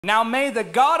Now may the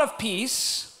God of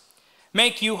peace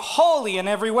make you holy in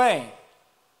every way,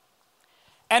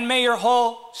 and may your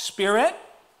whole spirit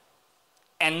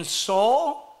and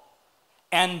soul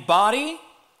and body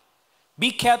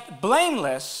be kept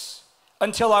blameless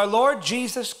until our Lord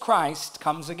Jesus Christ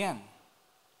comes again.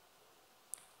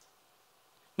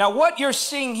 Now what you're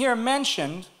seeing here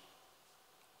mentioned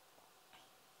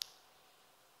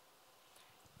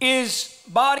is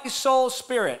body, soul,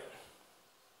 spirit.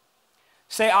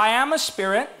 Say, I am a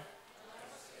spirit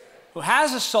who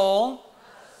has a soul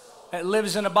that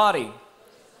lives in a body.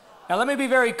 Now let me be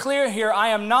very clear here. I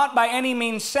am not by any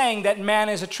means saying that man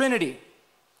is a trinity.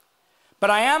 But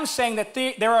I am saying that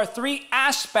there are three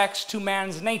aspects to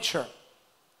man's nature.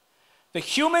 The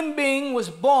human being was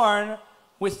born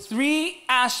with three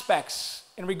aspects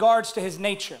in regards to his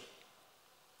nature.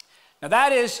 Now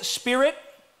that is spirit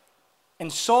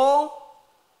and soul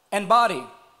and body.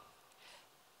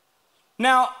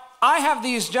 Now, I have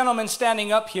these gentlemen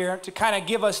standing up here to kind of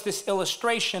give us this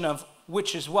illustration of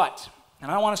which is what. And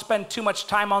I don't want to spend too much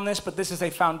time on this, but this is a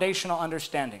foundational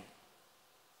understanding.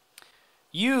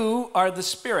 You are the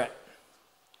spirit,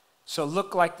 so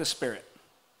look like the spirit.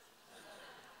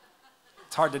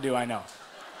 It's hard to do, I know.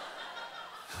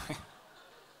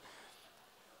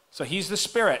 So he's the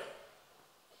spirit.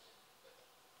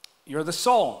 You're the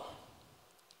soul.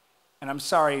 And I'm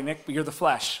sorry, Nick, but you're the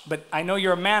flesh. But I know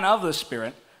you're a man of the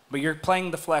spirit, but you're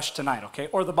playing the flesh tonight, okay?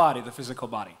 Or the body, the physical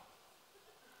body.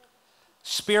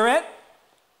 Spirit,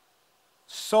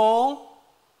 soul,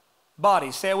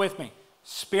 body. Say it with me.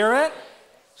 Spirit,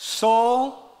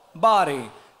 soul,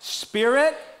 body.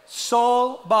 Spirit,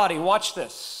 soul, body. Watch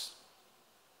this.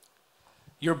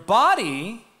 Your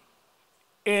body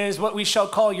is what we shall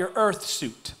call your earth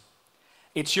suit.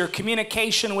 It's your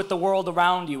communication with the world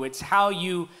around you. It's how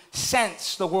you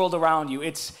sense the world around you.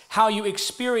 It's how you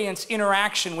experience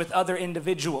interaction with other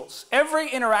individuals. Every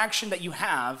interaction that you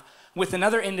have with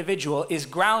another individual is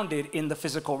grounded in the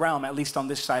physical realm, at least on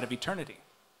this side of eternity.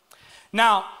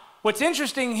 Now, what's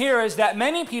interesting here is that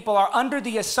many people are under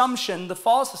the assumption, the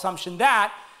false assumption,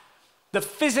 that the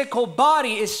physical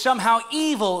body is somehow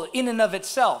evil in and of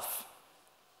itself.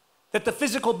 That the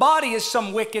physical body is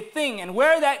some wicked thing. And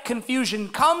where that confusion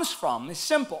comes from is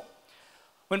simple.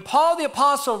 When Paul the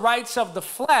Apostle writes of the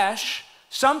flesh,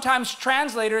 sometimes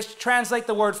translators translate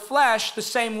the word flesh the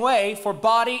same way for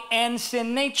body and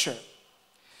sin nature.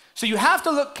 So you have to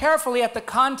look carefully at the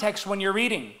context when you're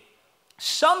reading.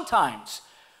 Sometimes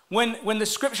when the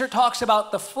scripture talks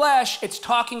about the flesh, it's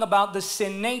talking about the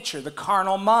sin nature, the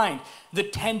carnal mind, the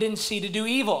tendency to do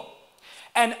evil.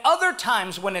 And other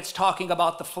times when it's talking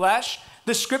about the flesh,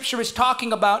 the scripture is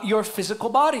talking about your physical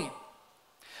body.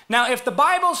 Now, if the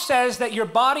Bible says that your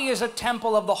body is a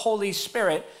temple of the Holy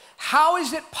Spirit, how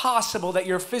is it possible that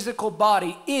your physical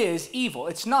body is evil?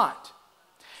 It's not.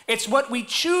 It's what we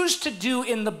choose to do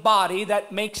in the body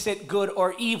that makes it good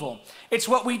or evil. It's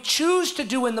what we choose to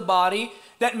do in the body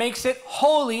that makes it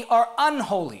holy or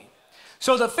unholy.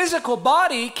 So the physical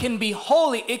body can be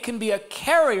holy. It can be a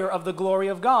carrier of the glory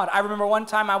of God. I remember one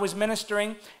time I was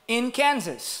ministering in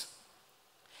Kansas.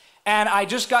 And I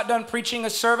just got done preaching a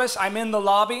service. I'm in the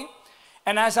lobby.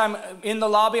 And as I'm in the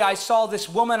lobby, I saw this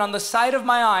woman on the side of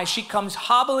my eye. She comes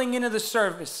hobbling into the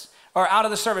service, or out of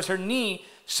the service. Her knee,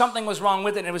 something was wrong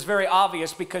with it. And it was very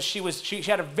obvious because she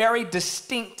had a very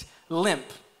distinct limp.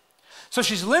 So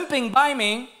she's limping by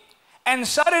me. And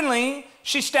suddenly,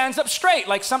 she stands up straight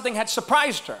like something had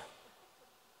surprised her.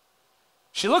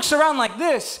 She looks around like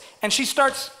this, and she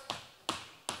starts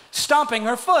stomping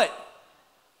her foot.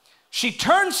 She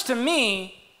turns to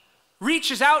me,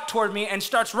 reaches out toward me, and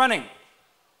starts running,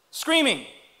 screaming.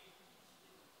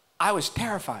 I was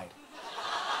terrified.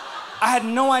 I had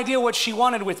no idea what she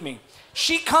wanted with me.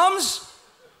 She comes,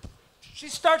 she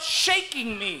starts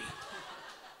shaking me,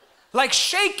 like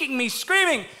shaking me,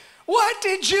 screaming, "What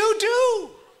did you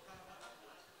do?"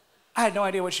 I had no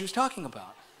idea what she was talking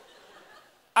about.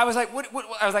 I was like,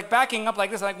 I was like backing up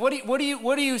like this, like, what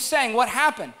are you saying? What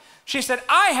happened? She said,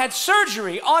 I had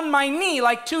surgery on my knee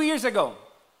like 2 years ago.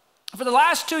 For the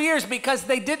last 2 years, because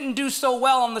they didn't do so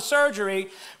well on the surgery,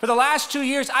 for the last 2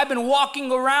 years, I've been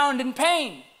walking around in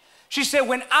pain. She said,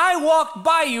 when I walked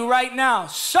by you right now,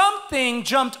 something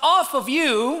jumped off of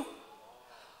you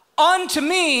onto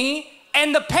me,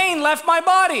 and the pain left my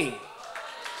body.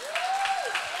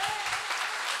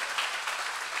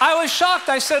 I was shocked.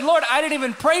 I said, Lord, I didn't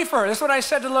even pray for her. That's what I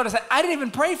said to the Lord. I said, I didn't even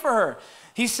pray for her.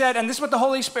 He said, and this is what the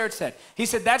Holy Spirit said. He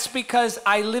said, that's because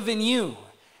I live in you.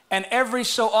 And every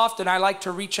so often, I like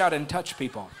to reach out and touch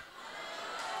people.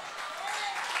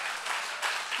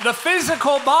 The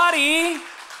physical body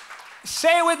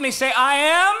Say it with me. Say, I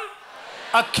am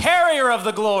a carrier of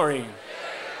the glory.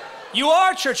 You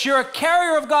are, church. You're a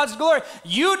carrier of God's glory.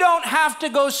 You don't have to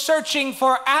go searching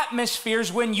for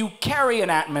atmospheres when you carry an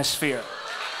atmosphere.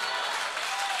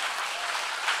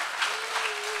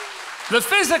 The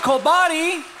physical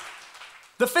body,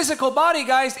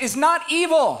 guys, is not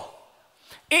evil.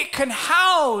 It can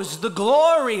house the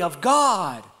glory of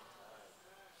God.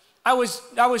 I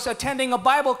was attending a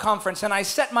Bible conference and I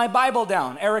set my Bible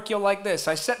down. Eric, you'll like this.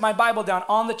 I set my Bible down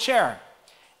on the chair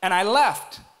and I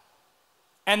left.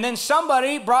 And then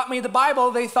somebody brought me the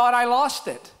Bible. They thought I lost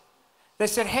it. They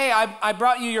said, hey, I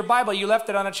brought you your Bible. You left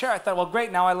it on a chair. I thought, well,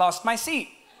 great, now I lost my seat.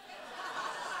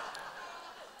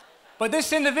 But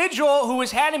this individual who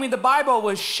was handing me the Bible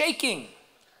was shaking.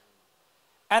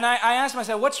 And I asked him, I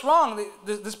said, what's wrong?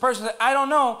 This person said, I don't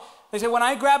know. They said, when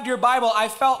I grabbed your Bible, I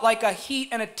felt like a heat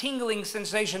and a tingling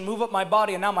sensation move up my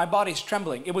body, and now my body's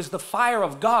trembling. It was the fire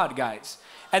of God, guys.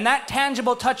 And that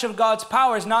tangible touch of God's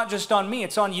power is not just on me,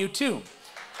 it's on you too.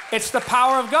 It's the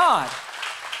power of God.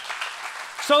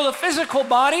 So the physical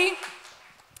body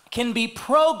can be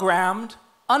programmed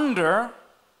under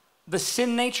the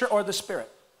sin nature or the spirit.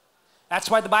 That's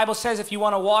why the Bible says if you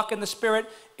want to walk in the Spirit,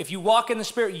 if you walk in the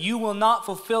Spirit, you will not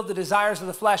fulfill the desires of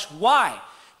the flesh. Why?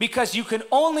 Because you can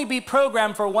only be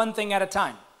programmed for one thing at a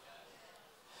time.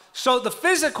 So the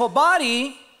physical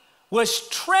body was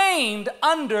trained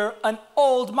under an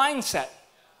old mindset,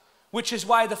 which is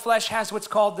why the flesh has what's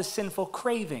called the sinful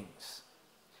cravings.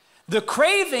 The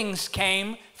cravings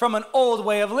came from an old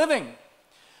way of living.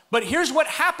 But here's what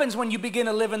happens when you begin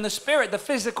to live in the Spirit. The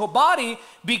physical body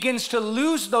begins to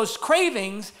lose those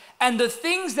cravings, and the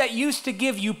things that used to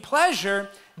give you pleasure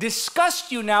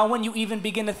disgust you now when you even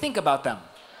begin to think about them.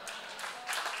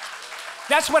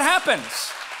 That's what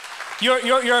happens.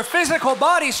 Your physical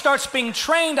body starts being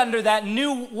trained under that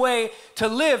new way to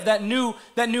live, that new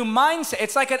mindset.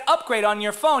 It's like an upgrade on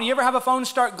your phone. You ever have a phone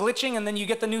start glitching and then you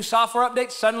get the new software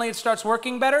update, suddenly it starts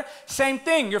working better? Same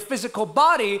thing, your physical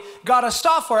body got a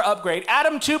software upgrade.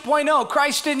 Adam 2.0,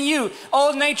 Christ in you.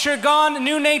 Old nature gone,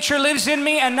 new nature lives in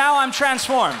me, and now I'm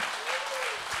transformed.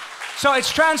 So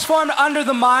it's transformed under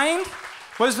the mind.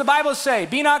 What does the Bible say?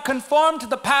 Be not conformed to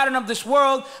the pattern of this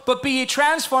world, but be ye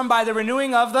transformed by the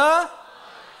renewing of the...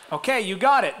 Okay, you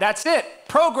got it. That's it.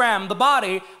 Program the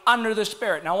body under the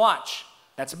Spirit. Now watch.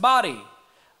 That's a body.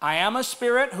 I am a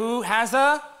spirit who has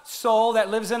a soul that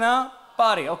lives in a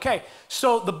body. Okay,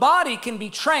 so the body can be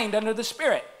trained under the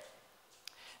Spirit.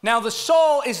 Now the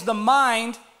soul is the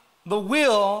mind, the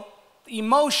will, the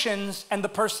emotions, and the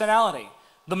personality.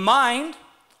 The mind,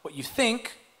 what you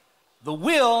think. The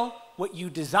will, what you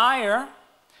desire.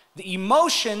 The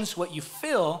emotions, what you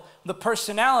feel. The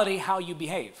personality, how you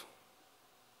behave.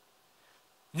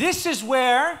 This is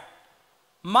where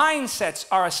mindsets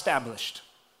are established.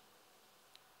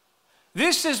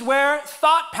 This is where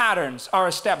thought patterns are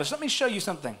established. Let me show you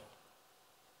something.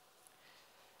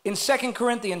 In 2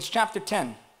 Corinthians chapter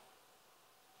 10,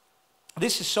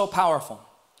 this is so powerful.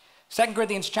 2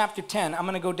 Corinthians chapter 10, I'm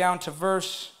going to go down to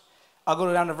verse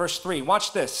 3.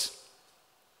 Watch this.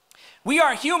 We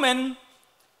are human,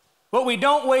 but we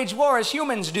don't wage war as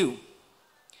humans do.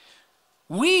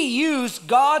 We use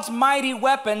God's mighty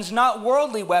weapons, not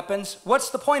worldly weapons. What's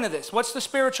the point of this? What's the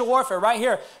spiritual warfare? Right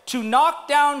here. To knock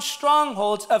down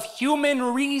strongholds of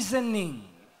human reasoning.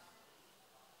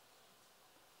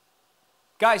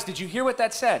 Guys, did you hear what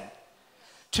that said?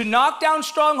 To knock down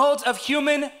strongholds of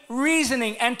human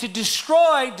reasoning and to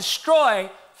destroy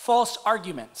false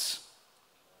arguments.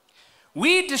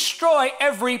 We destroy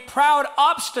every proud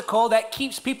obstacle that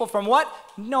keeps people from what?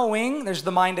 Knowing, there's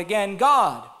the mind again,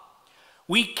 God.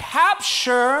 We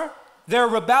capture their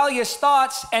rebellious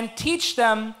thoughts and teach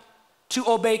them to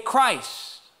obey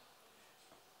Christ.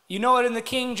 You know it in the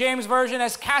King James Version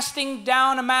as casting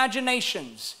down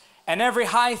imaginations and every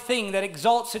high thing that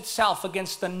exalts itself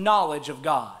against the knowledge of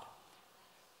God.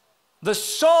 The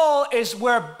soul is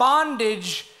where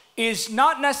bondage is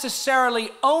not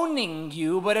necessarily owning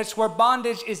you, but it's where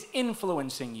bondage is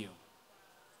influencing you.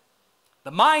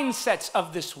 The mindsets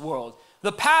of this world,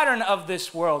 the pattern of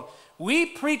this world. We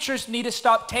preachers need to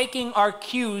stop taking our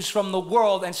cues from the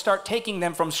world and start taking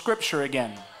them from Scripture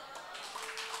again.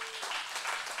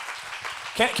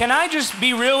 Can I just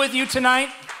be real with you tonight?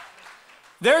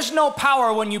 There's no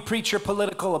power when you preach your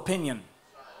political opinion.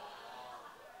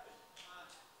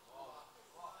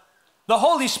 The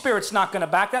Holy Spirit's not going to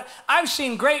back that. I've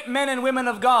seen great men and women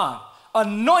of God,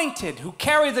 anointed, who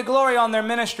carry the glory on their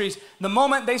ministries. The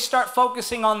moment they start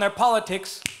focusing on their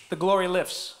politics, the glory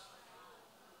lifts.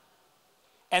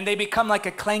 And they become like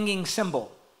a clanging cymbal.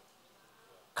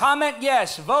 Comment,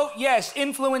 yes. Vote, yes.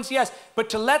 Influence, yes. But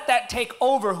to let that take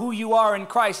over who you are in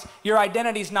Christ, your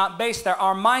identity is not based there.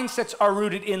 Our mindsets are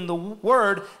rooted in the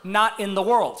Word, not in the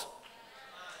world.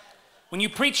 When you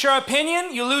preach your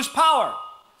opinion, you lose power.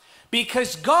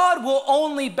 Because God will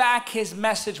only back his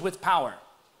message with power.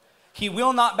 He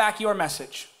will not back your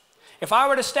message. If I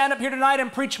were to stand up here tonight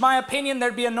and preach my opinion,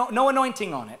 there'd be no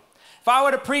anointing on it. If I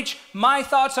were to preach my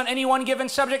thoughts on any one given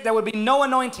subject, there would be no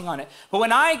anointing on it. But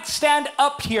when I stand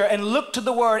up here and look to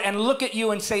the Word and look at you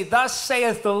and say, thus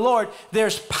saith the Lord,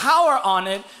 there's power on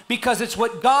it because it's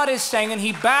what God is saying, and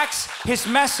he backs his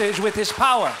message with his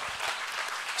power.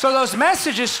 So those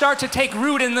messages start to take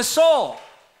root in the soul.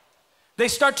 They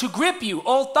start to grip you,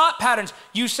 old thought patterns.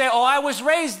 You say, oh, I was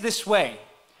raised this way.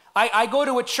 I go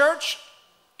to a church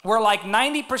where like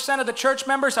 90% of the church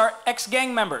members are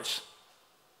ex-gang members.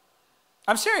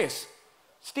 I'm serious.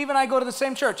 Steve and I go to the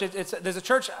same church. There's a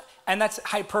church, and that's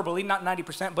hyperbole, not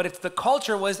 90%, but the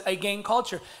culture was a gang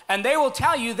culture. And they will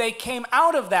tell you they came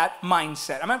out of that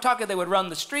mindset. I'm not talking they would run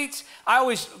the streets. I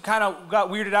always kind of got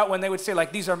weirded out when they would say,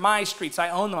 like, these are my streets. I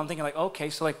own them. I'm thinking, like, okay,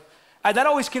 so like, that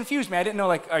always confused me. I didn't know,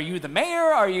 like, are you the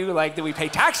mayor? Are you, like, do we pay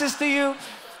taxes to you?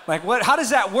 Like, what? How does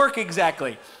that work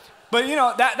exactly? But, you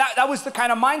know, that was the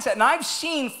kind of mindset. And I've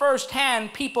seen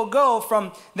firsthand people go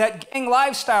from that gang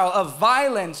lifestyle of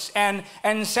violence and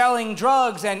selling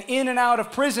drugs and in and out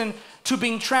of prison to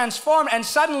being transformed. And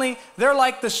suddenly, they're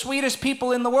like the sweetest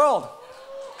people in the world.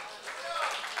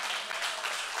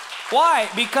 Why?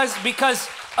 Because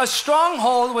a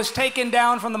stronghold was taken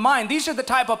down from the mind. These are the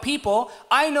type of people,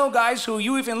 I know guys who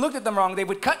you even looked at them wrong, they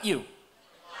would cut you.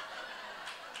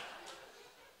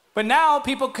 But now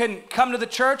people can come to the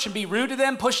church and be rude to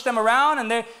them, push them around,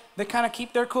 and they kind of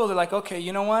keep their cool. They're like, okay,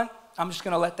 you know what? I'm just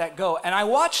going to let that go. And I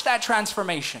watch that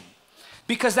transformation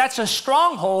because that's a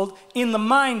stronghold in the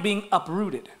mind being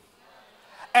uprooted.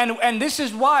 And this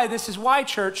is why,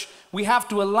 church, we have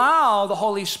to allow the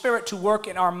Holy Spirit to work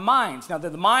in our minds. Now, the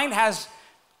mind has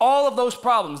all of those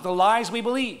problems, the lies we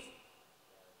believe,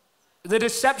 the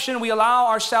deception we allow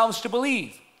ourselves to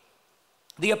believe,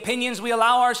 the opinions we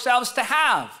allow ourselves to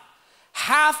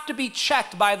have to be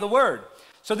checked by the Word.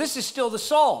 So this is still the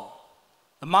soul,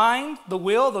 the mind, the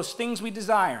will, those things we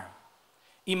desire.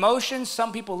 Emotions,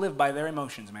 some people live by their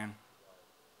emotions, man.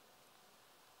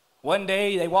 One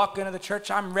day they walk into the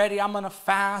church, I'm ready, I'm going to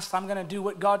fast, I'm going to do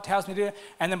what God tells me to do.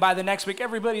 And then by the next week,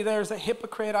 everybody there is a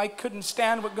hypocrite. I couldn't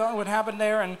stand what happened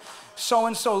there, and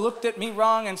so looked at me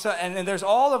wrong. And there's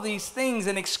all of these things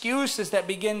and excuses that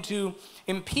begin to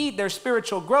impede their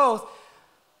spiritual growth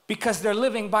because they're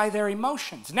living by their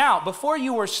emotions. Now, before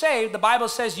you were saved, the Bible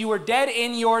says you were dead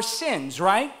in your sins,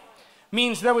 right?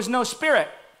 Means there was no spirit.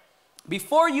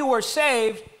 Before you were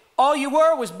saved, all you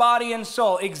were was body and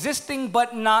soul, existing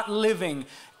but not living,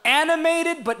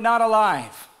 animated but not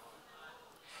alive.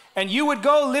 And you would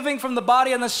go living from the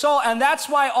body and the soul, and that's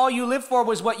why all you lived for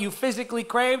was what you physically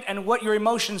craved and what your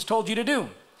emotions told you to do.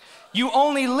 You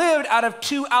only lived out of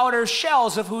two outer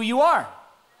shells of who you are.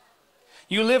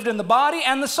 You lived in the body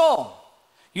and the soul.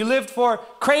 You lived for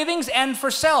cravings and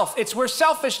for self. It's where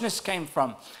selfishness came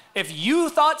from. If you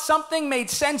thought something made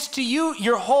sense to you,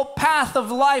 your whole path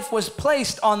of life was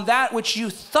placed on that which you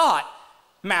thought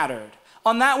mattered,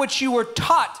 on that which you were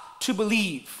taught to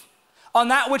believe, on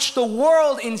that which the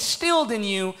world instilled in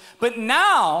you. But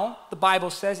now, the Bible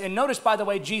says, and notice, by the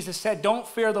way, Jesus said, don't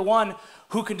fear the one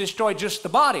who can destroy just the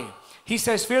body. He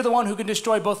says, fear the one who can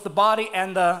destroy both the body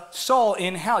and the soul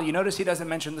in hell. You notice he doesn't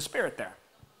mention the spirit there.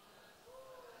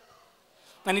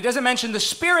 And he doesn't mention the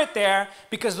spirit there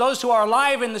because those who are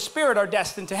alive in the spirit are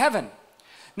destined to heaven.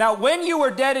 Now, when you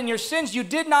were dead in your sins, you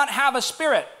did not have a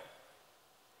spirit.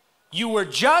 You were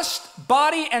just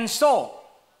body and soul.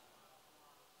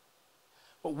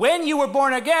 But when you were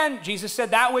born again, Jesus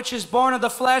said, that which is born of the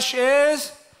flesh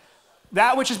is, but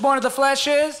that which is born of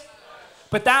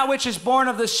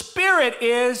the Spirit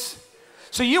is.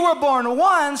 So you were born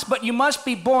once, but you must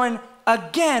be born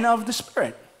again of the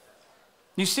Spirit.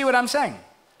 You see what I'm saying?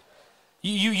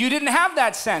 You didn't have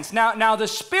that sense. Now the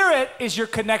Spirit is your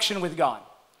connection with God.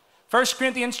 1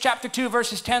 Corinthians chapter 2,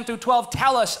 verses 10 through 12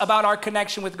 tell us about our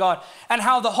connection with God and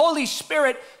how the Holy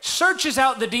Spirit searches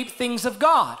out the deep things of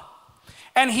God.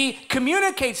 And he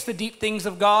communicates the deep things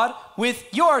of God with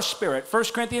your spirit. 1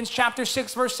 Corinthians chapter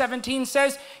 6, verse 17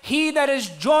 says, he that is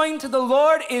joined to the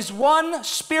Lord is one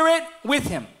spirit with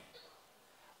him.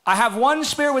 I have one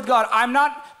spirit with God. I'm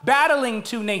not battling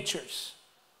two natures.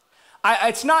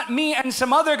 It's not me and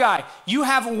some other guy. You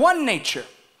have one nature.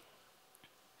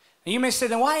 And you may say,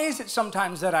 then why is it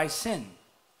sometimes that I sin?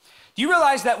 Do you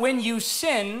realize that when you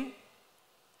sin,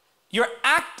 you're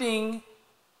acting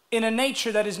in a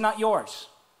nature that is not yours.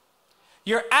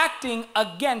 You're acting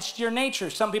against your nature.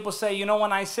 Some people say, you know,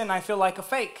 when I sin, I feel like a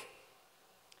fake.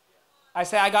 I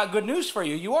say, I got good news for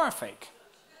you. You are a fake.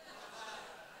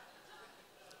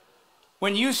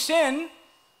 When you sin,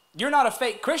 you're not a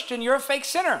fake Christian, you're a fake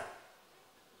sinner.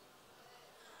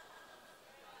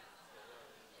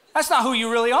 That's not who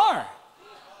you really are.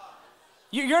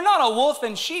 You're not a wolf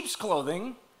in sheep's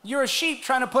clothing. You're a sheep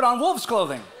trying to put on wolf's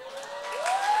clothing.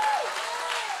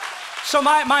 So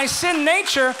my sin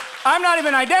nature, I'm not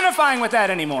even identifying with that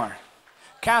anymore.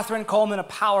 Catherine Coleman, a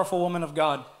powerful woman of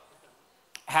God,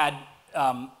 had,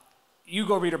 you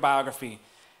go read her biography.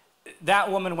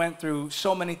 That woman went through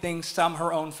so many things, some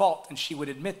her own fault, and she would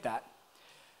admit that.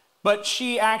 But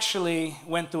she actually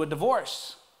went through a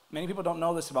divorce. Many people don't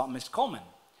know this about Miss Coleman.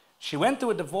 She went through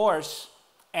a divorce,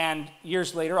 and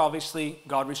years later, obviously,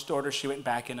 God restored her. She went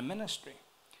back into ministry.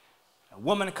 A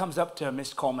woman comes up to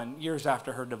Miss Coleman years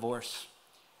after her divorce,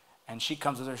 and she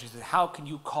comes to her, she says, how can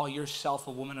you call yourself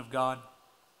a woman of God?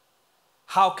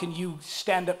 How can you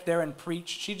stand up there and preach?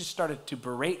 She just started to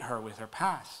berate her with her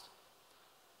past.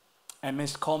 And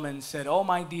Miss Coleman said, oh,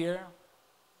 my dear,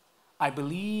 I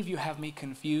believe you have me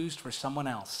confused for someone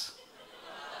else.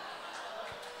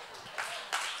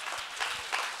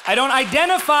 I don't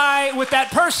identify with that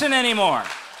person anymore.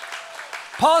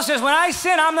 Paul says, when I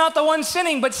sin, I'm not the one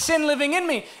sinning, but sin living in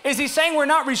me. Is he saying we're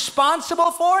not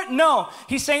responsible for it? No.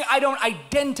 He's saying I don't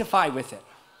identify with it.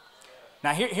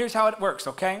 Now, here's how it works,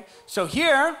 okay? So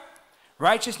here,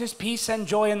 righteousness, peace, and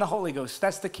joy in the Holy Ghost.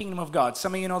 That's the kingdom of God.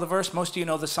 Some of you know the verse, most of you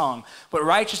know the song. But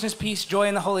righteousness, peace, joy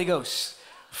in the Holy Ghost.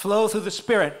 Flow through the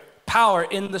Spirit. Power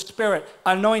in the Spirit,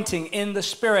 anointing in the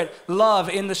Spirit, love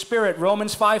in the Spirit.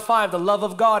 Romans 5:5, the love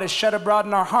of God is shed abroad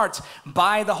in our hearts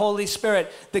by the Holy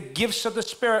Spirit. The gifts of the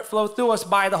Spirit flow through us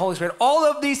by the Holy Spirit. All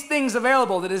of these things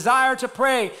available, the desire to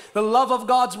pray, the love of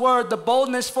God's word, the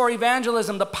boldness for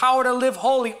evangelism, the power to live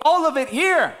holy, all of it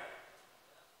here.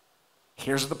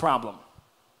 Here's the problem.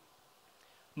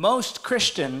 Most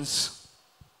Christians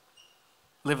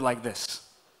live like this.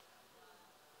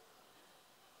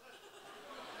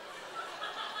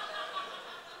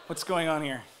 What's going on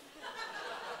here?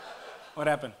 What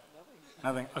happened?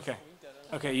 Nothing. Okay.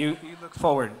 Okay, you look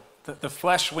forward. The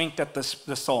flesh winked at the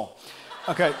soul.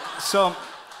 Okay, so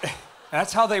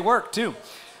that's how they work too.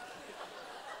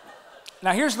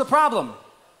 Now here's the problem.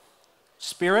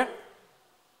 Spirit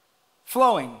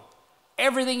flowing.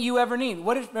 Everything you ever need.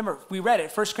 Remember, we read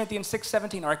it, 1 Corinthians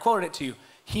 6:17, or I quoted it to you.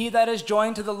 He that is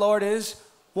joined to the Lord is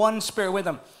one spirit with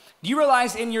him. Do you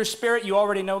realize in your spirit you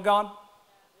already know God?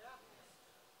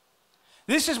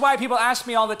 This is why people ask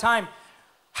me all the time,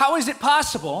 how is it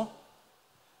possible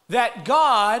that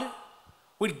God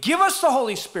would give us the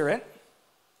Holy Spirit,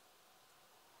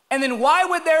 and then why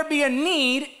would there be a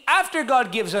need after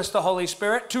God gives us the Holy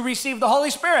Spirit to receive the Holy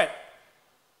Spirit?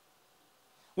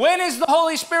 When is the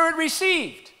Holy Spirit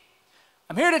received?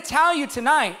 I'm here to tell you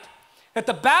tonight that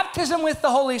the baptism with the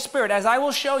Holy Spirit, as I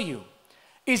will show you,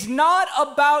 is not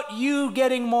about you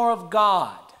getting more of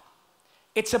God.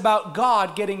 It's about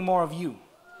God getting more of you.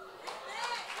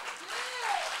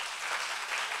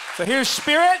 So here's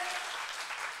Spirit.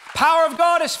 Power of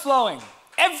God is flowing.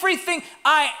 Everything,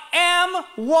 I am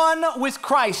one with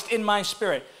Christ in my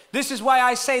spirit. This is why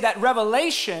I say that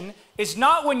revelation is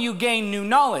not when you gain new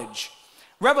knowledge.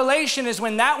 Revelation is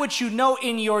when that which you know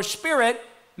in your spirit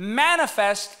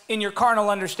manifests in your carnal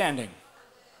understanding.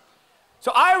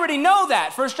 So I already know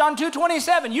that. 1 John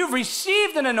 2:27, you've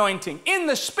received an anointing in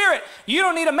the Spirit. You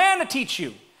don't need a man to teach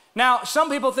you. Now,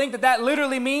 some people think that that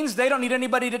literally means they don't need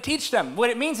anybody to teach them. What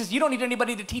it means is you don't need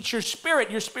anybody to teach your spirit.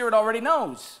 Your spirit already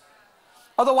knows.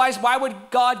 Otherwise, why would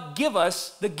God give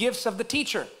us the gifts of the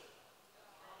teacher?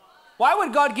 Why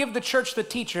would God give the church the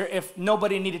teacher if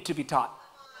nobody needed to be taught?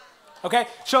 Okay,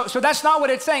 so that's not what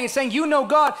it's saying. It's saying you know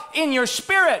God in your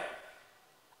spirit.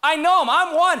 I know him.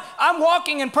 I'm one. I'm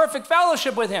walking in perfect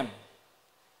fellowship with him.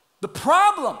 The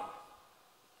problem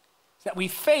is that we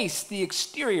face the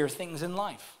exterior things in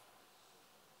life.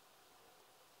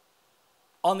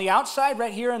 On the outside,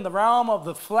 right here in the realm of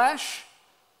the flesh,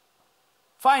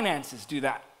 finances do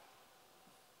that.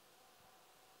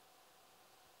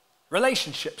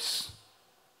 Relationships.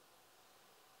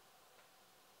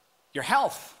 Your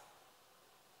health.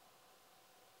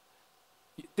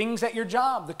 Things at your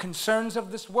job, the concerns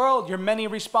of this world, your many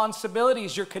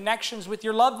responsibilities, your connections with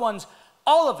your loved ones,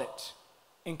 all of it,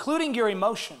 including your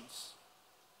emotions,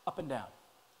 up and down.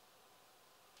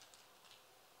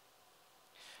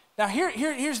 Now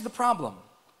here's the problem.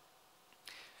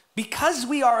 Because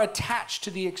we are attached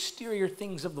to the exterior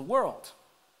things of the world,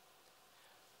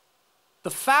 the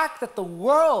fact that the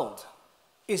world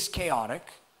is chaotic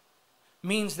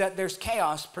means that there's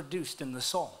chaos produced in the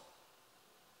soul.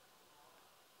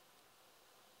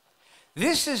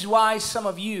 This is why some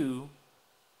of you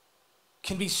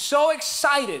can be so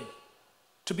excited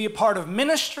to be a part of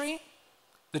ministry,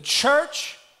 the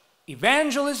church,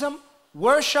 evangelism,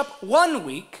 worship 1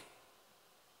 week,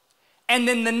 and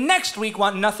then the next week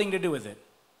want nothing to do with it.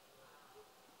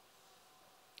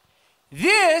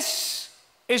 This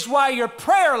is why your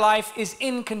prayer life is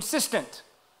inconsistent.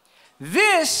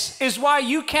 This is why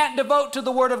you can't devote to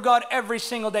the Word of God every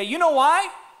single day. You know why?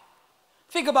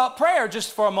 Think about prayer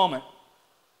just for a moment.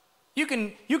 You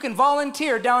can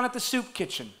volunteer down at the soup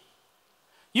kitchen.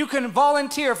 You can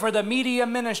volunteer for the media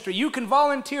ministry. You can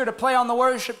volunteer to play on the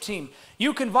worship team.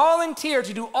 You can volunteer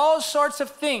to do all sorts of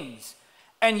things,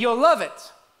 and you'll love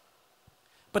it.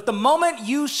 But the moment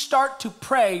you start to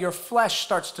pray, your flesh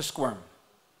starts to squirm.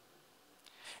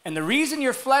 And the reason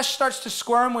your flesh starts to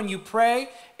squirm when you pray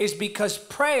is because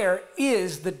prayer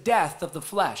is the death of the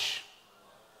flesh.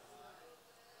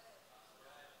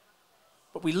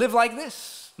 But we live like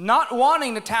this, not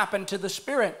wanting to tap into the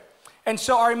Spirit. And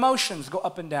so our emotions go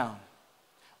up and down.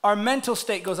 Our mental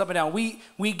state goes up and down.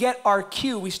 We get our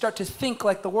cue. We start to think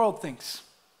like the world thinks.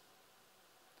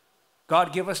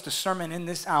 God, give us discernment in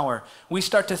this hour. We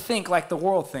start to think like the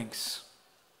world thinks.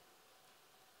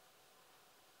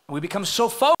 We become so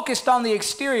focused on the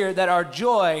exterior that our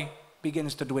joy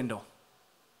begins to dwindle.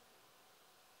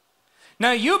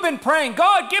 Now you've been praying,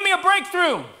 God, give me a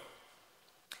breakthrough.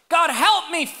 God, help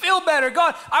me feel better.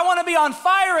 God, I want to be on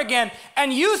fire again.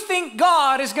 And you think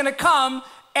God is going to come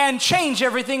and change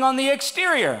everything on the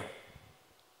exterior.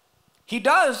 He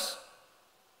does.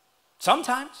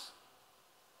 Sometimes.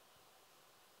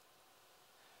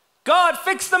 God,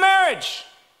 fix the marriage.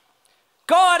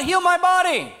 God, heal my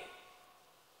body.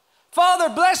 Father,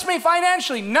 bless me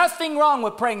financially. Nothing wrong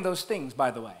with praying those things,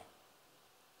 by the way.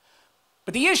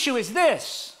 But the issue is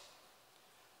this.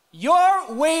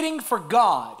 You're waiting for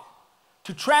God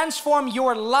to transform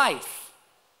your life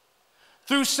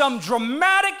through some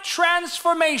dramatic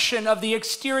transformation of the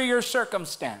exterior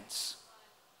circumstance.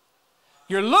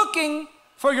 You're looking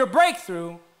for your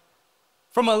breakthrough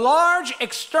from a large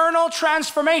external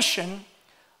transformation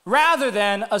rather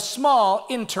than a small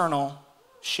internal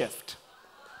shift.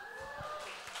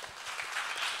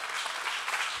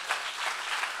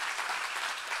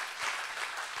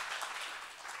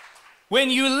 When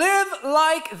you live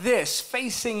like this,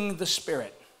 facing the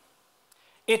Spirit,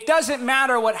 it doesn't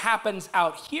matter what happens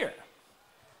out here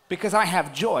because I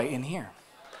have joy in here.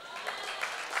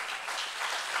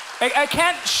 It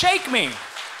can't shake me.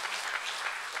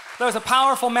 There was a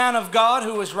powerful man of God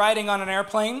who was riding on an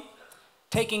airplane,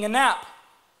 taking a nap.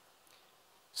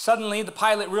 Suddenly, the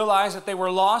pilot realized that they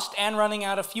were lost and running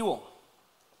out of fuel.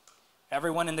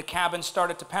 Everyone in the cabin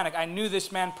started to panic. I knew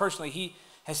this man personally. He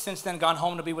has since then gone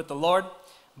home to be with the Lord.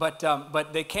 But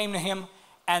they came to him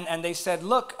and they said,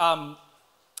 look,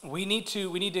 we're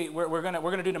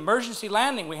gonna do an emergency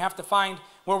landing. We have to find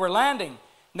where we're landing.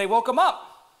 And they woke him up.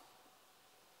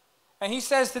 And he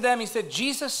says to them, he said,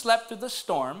 Jesus slept through the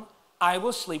storm. I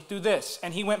will sleep through this.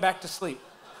 And he went back to sleep.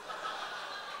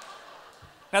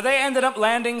 Now they ended up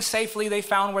landing safely. They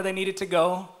found where they needed to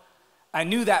go. I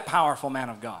knew that powerful man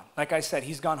of God. Like I said,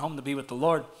 he's gone home to be with the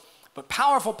Lord. But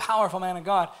powerful, powerful man of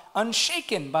God,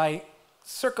 unshaken by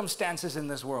circumstances in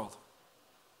this world.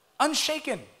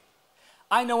 Unshaken.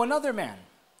 I know another man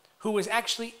who was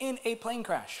actually in a plane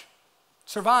crash,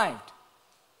 survived.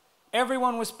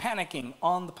 Everyone was panicking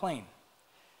on the plane.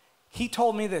 He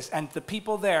told me this, and the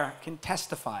people there can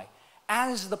testify.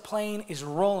 As the plane is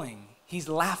rolling, he's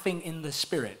laughing in the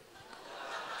Spirit.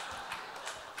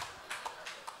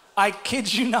 I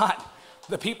kid you not.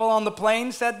 The people on the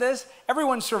plane said this.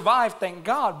 Everyone survived, thank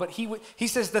God. But he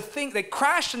says they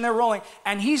crashed and they're rolling,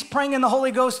 and he's praying in the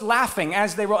Holy Ghost, laughing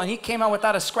as they roll, and he came out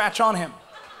without a scratch on him.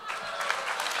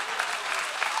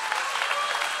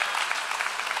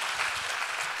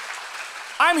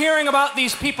 I'm hearing about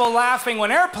these people laughing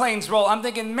when airplanes roll. I'm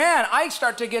thinking, man, I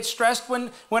start to get stressed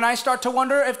when I start to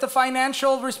wonder if the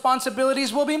financial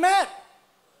responsibilities will be met.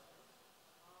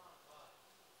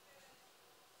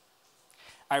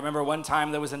 I remember one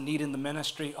time there was a need in the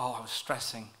ministry. Oh, I was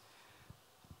stressing.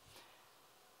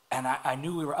 And I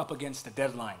knew we were up against a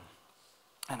deadline.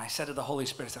 And I said to the Holy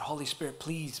Spirit, I said, Holy Spirit,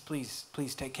 please, please,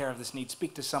 please take care of this need.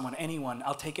 Speak to someone, anyone.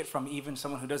 I'll take it from even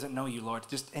someone who doesn't know you, Lord.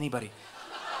 Just anybody.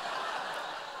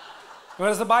 What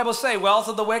does the Bible say? Wealth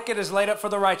of the wicked is laid up for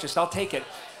the righteous. I'll take it.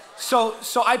 So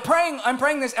I'm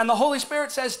praying this, and the Holy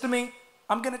Spirit says to me,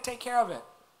 I'm going to take care of it.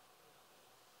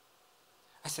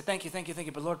 I said, thank you.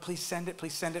 But Lord, please send it,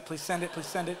 please send it, please send it, please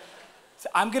send it.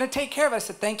 I'm going to take care of it. I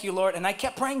said, thank you, Lord. And I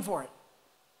kept praying for it.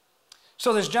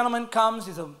 So this gentleman comes.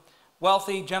 He's a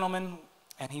wealthy gentleman.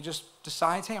 And he just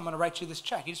decides, hey, I'm going to write you this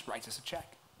check. He just writes us a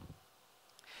check.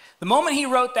 The moment he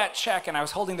wrote that check and I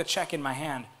was holding the check in my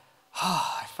hand,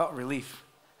 I felt relief.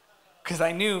 Because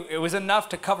I knew it was enough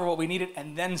to cover what we needed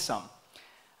and then some.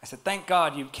 I said, thank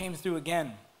God you came through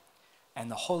again.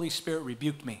 And the Holy Spirit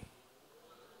rebuked me.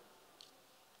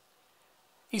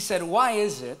 He said, why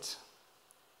is it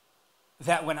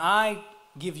that when I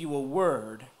give you a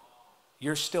word,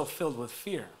 you're still filled with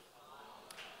fear?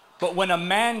 But when a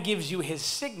man gives you his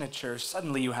signature,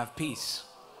 suddenly you have peace.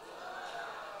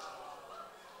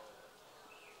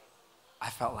 I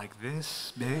felt like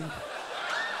this big.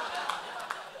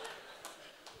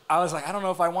 I was like, I don't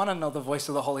know if I want to know the voice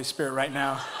of the Holy Spirit right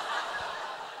now.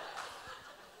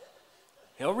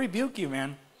 He'll rebuke you,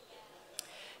 man.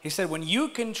 He said, when you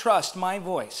can trust my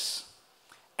voice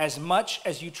as much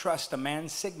as you trust a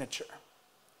man's signature,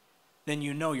 then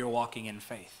you know you're walking in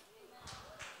faith.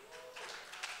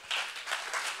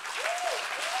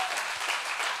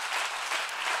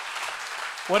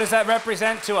 What does that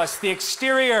represent to us? The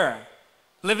exterior,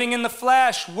 living in the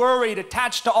flesh, worried,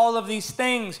 attached to all of these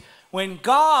things. When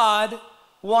God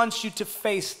wants you to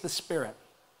face the Spirit.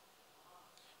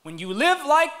 When you live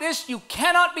like this, you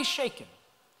cannot be shaken.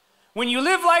 When you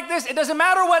live like this, it doesn't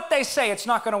matter what they say, it's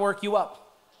not going to work you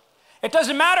up. It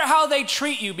doesn't matter how they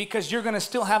treat you because you're going to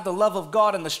still have the love of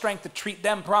God and the strength to treat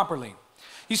them properly.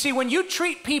 You see, when you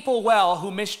treat people well who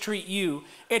mistreat you,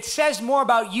 it says more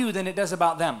about you than it does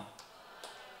about them.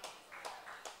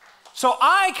 So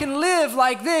I can live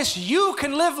like this, you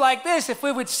can live like this if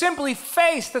we would simply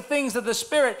face the things of the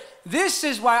Spirit. This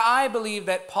is why I believe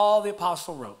that Paul the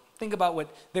Apostle wrote. Think about what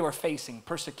they were facing,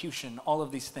 persecution, all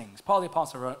of these things. Paul the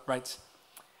Apostle writes,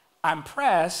 I'm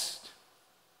pressed,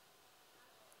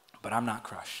 but I'm not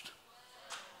crushed.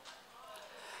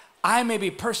 I may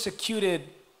be persecuted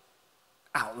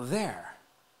out there,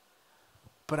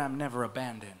 but I'm never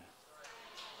abandoned.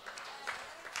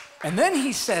 And then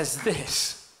he says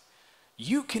this,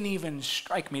 you can even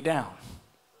strike me down,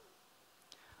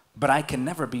 but I can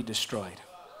never be destroyed.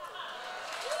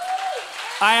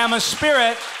 I am a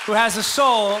spirit who has a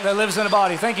soul that lives in a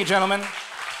body. Thank you, gentlemen.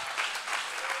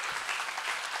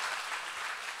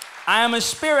 I am a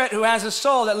spirit who has a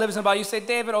soul that lives in a body. You say,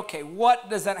 David, okay, what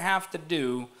does that have to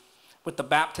do with the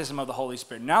baptism of the Holy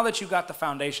Spirit? Now that you've got the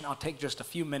foundation, I'll take just a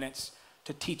few minutes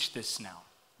to teach this now.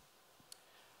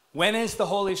 When is the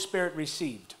Holy Spirit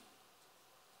received?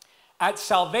 At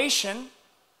salvation,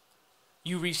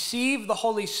 you receive the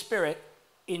Holy Spirit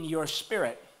in your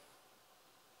spirit.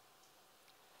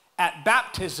 At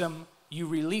baptism, you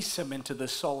release him into the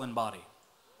soul and body.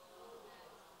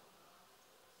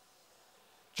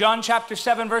 John chapter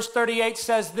 7, verse 38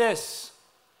 says this,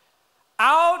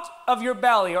 out of your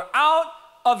belly, or out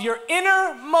of your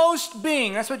innermost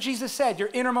being, that's what Jesus said, your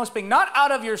innermost being, not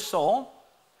out of your soul,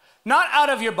 not out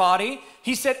of your body.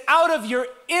 He said, out of your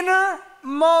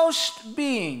innermost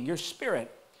being, your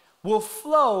spirit, will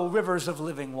flow rivers of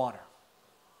living water.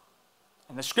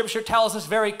 And the scripture tells us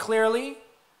very clearly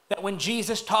that when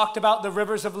Jesus talked about the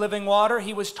rivers of living water,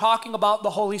 he was talking about the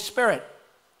Holy Spirit.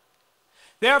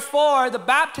 Therefore, the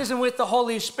baptism with the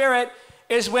Holy Spirit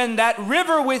is when that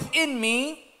river within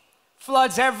me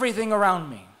floods everything around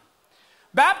me.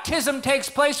 Baptism takes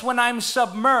place when I'm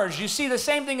submerged. You see, the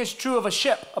same thing is true of a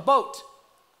ship, a boat.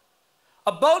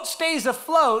 A boat stays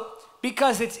afloat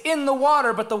because it's in the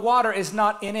water, but the water is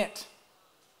not in it.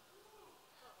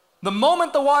 The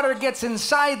moment the water gets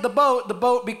inside the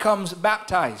boat becomes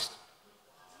baptized.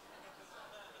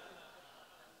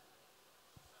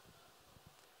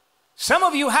 Some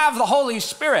of you have the Holy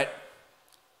Spirit.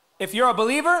 If you're a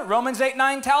believer, Romans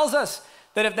 8:9 tells us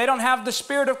that if they don't have the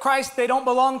Spirit of Christ, they don't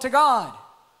belong to God.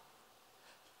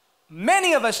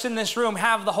 Many of us in this room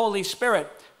have the Holy Spirit.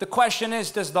 The question is,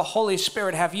 does the Holy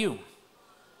Spirit have you?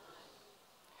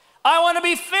 I want to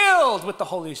be filled with the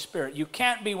Holy Spirit. You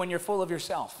can't be when you're full of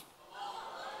yourself.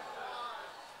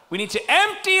 We need to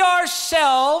empty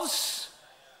ourselves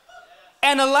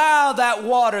and allow that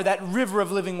water, that river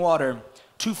of living water,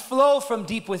 to flow from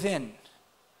deep within.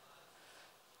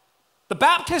 The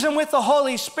baptism with the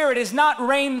Holy Spirit is not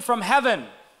rain from heaven.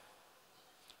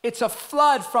 It's a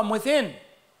flood from within.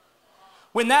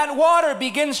 When that water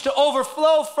begins to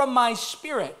overflow from my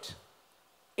spirit,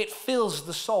 it fills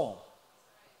the soul.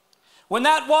 When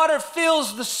that water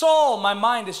fills the soul, my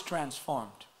mind is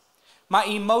transformed. My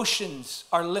emotions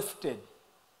are lifted.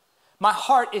 My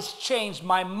heart is changed.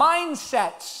 My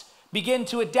mindsets begin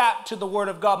to adapt to the Word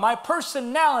of God. My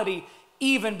personality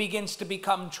even begins to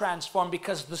become transformed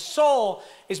because the soul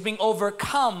is being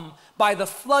overcome by the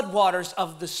floodwaters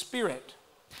of the Spirit.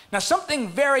 Now, something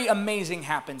very amazing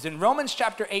happens. In Romans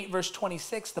chapter 8, verse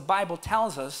 26, the Bible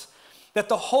tells us that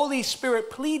the Holy Spirit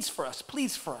pleads for us.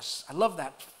 Pleads for us. I love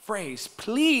that phrase,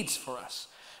 pleads for us,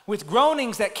 with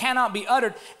groanings that cannot be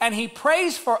uttered. And he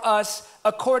prays for us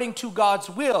according to God's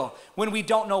will when we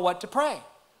don't know what to pray.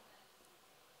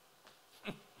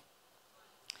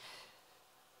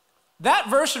 That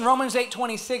verse in Romans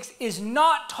 8:26 is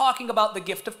not talking about the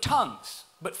gift of tongues,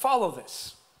 but follow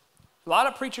this. A lot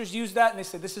of preachers use that and they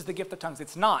say this is the gift of tongues.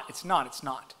 It's not, it's not, it's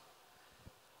not.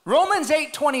 Romans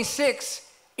 8:26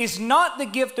 is not the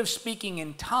gift of speaking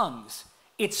in tongues.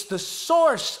 It's the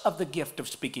source of the gift of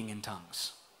speaking in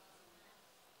tongues.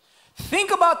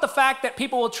 Think about the fact that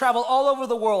people will travel all over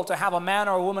the world to have a man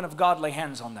or a woman of God lay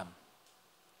hands on them.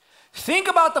 Think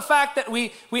about the fact that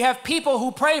we have people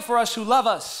who pray for us, who love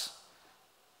us.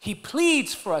 He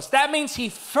pleads for us. That means he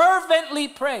fervently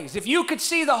prays. If you could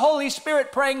see the Holy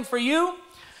Spirit praying for you,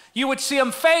 you would see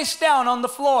him face down on the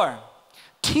floor,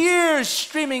 tears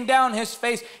streaming down his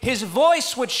face. His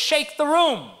voice would shake the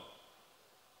room.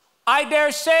 I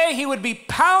dare say he would be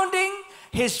pounding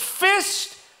his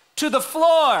fist to the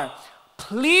floor,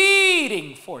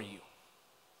 pleading for you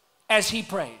as he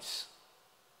prays.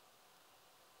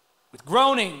 With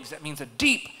groanings, that means a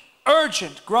deep,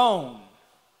 urgent groan.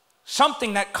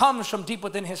 Something that comes from deep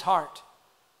within his heart.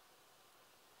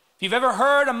 If you've ever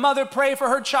heard a mother pray for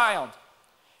her child,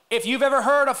 if you've ever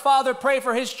heard a father pray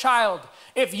for his child,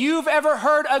 if you've ever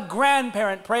heard a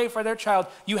grandparent pray for their child,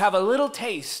 you have a little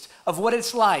taste of what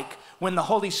it's like when the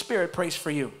Holy Spirit prays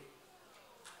for you.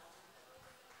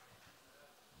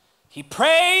 He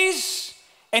prays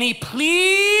and he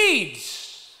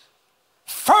pleads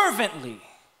fervently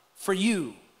for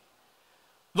you.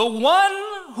 The one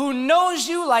who knows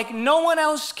you like no one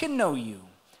else can know you,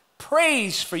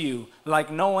 prays for you like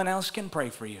no one else can pray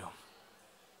for you.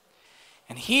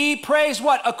 And he prays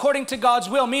what? According to God's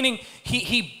will, meaning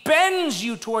he bends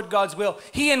you toward God's will.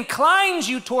 He inclines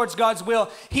you towards God's will.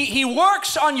 He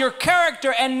works on your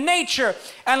character and nature,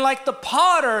 and like the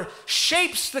potter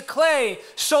shapes the clay,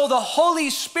 so the Holy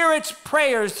Spirit's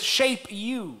prayers shape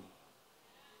you.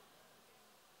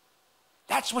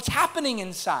 That's what's happening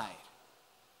inside.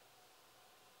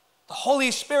 The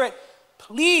Holy Spirit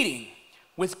pleading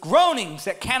with groanings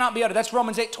that cannot be uttered. That's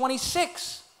Romans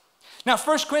 8:26. Now,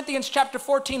 1 Corinthians chapter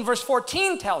 14, verse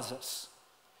 14 tells us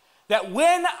that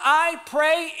when I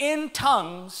pray in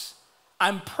tongues,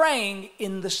 I'm praying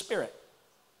in the Spirit.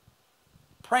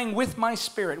 Praying with my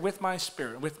spirit, with my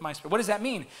spirit, with my spirit. What does that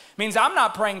mean? It means I'm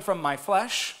not praying from my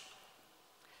flesh.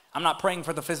 I'm not praying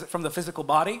from the physical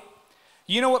body.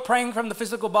 You know what praying from the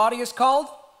physical body is called?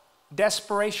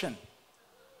 Desperation.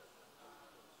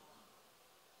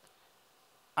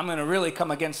 I'm going to really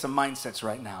come against some mindsets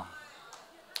right now.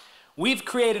 We've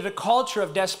created a culture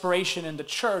of desperation in the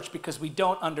church because we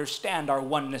don't understand our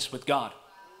oneness with God.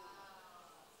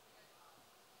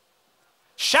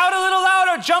 Shout a little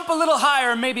louder, jump a little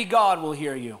higher, maybe God will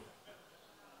hear you.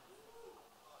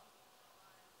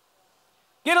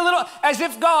 Get a little, as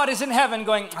if God is in heaven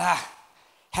going,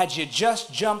 had you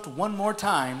just jumped one more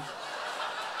time,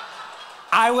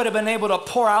 I would have been able to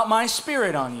pour out my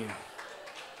spirit on you.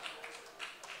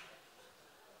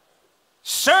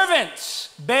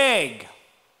 Servants beg,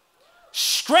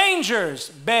 strangers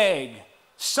beg,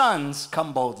 sons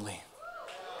come boldly.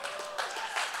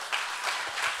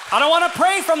 I don't want to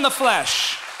pray from the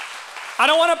flesh. I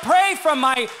don't want to pray from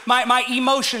my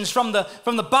emotions, from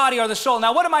the body or the soul.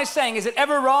 Now, what am I saying? Is it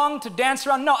ever wrong to dance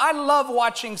around? No, I love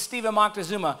watching Stephen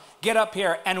Moctezuma get up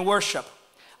here and worship.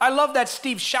 I love that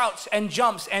Steve shouts and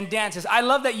jumps and dances. I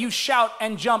love that you shout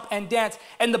and jump and dance.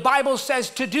 And the Bible says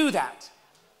to do that.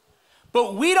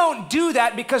 But we don't do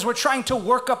that because we're trying to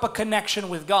work up a connection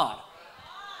with God.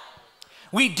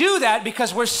 We do that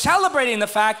because we're celebrating the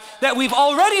fact that we've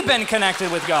already been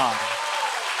connected with God.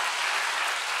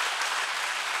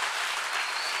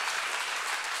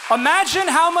 Imagine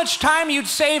how much time you'd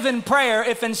save in prayer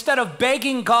if instead of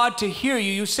begging God to hear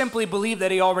you, you simply believe that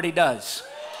he already does.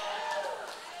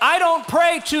 I don't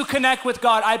pray to connect with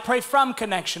God. I pray from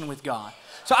connection with God.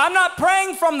 So I'm not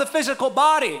praying from the physical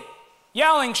body.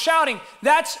 Yelling, shouting,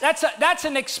 that's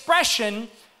an expression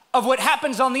of what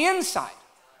happens on the inside.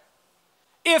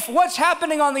 If what's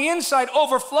happening on the inside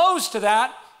overflows to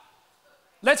that,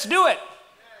 let's do it.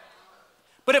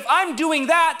 But if I'm doing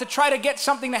that to try to get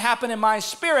something to happen in my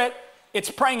spirit, it's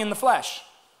praying in the flesh.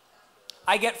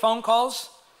 I get phone calls.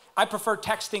 I prefer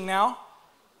texting now.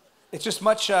 It's just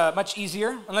much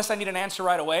easier, unless I need an answer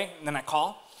right away, and then I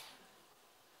call.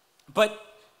 But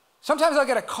Sometimes I'll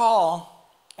get a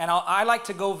call, and I like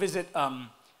to go visit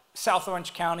South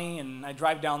Orange County, and I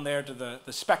drive down there to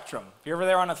the Spectrum. If you're ever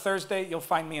there on a Thursday, you'll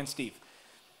find me and Steve.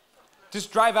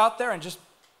 Just drive out there and just,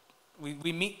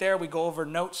 we meet there, we go over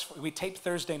notes. We tape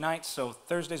Thursday nights, so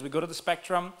Thursdays we go to the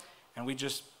Spectrum, and we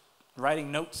just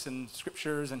writing notes and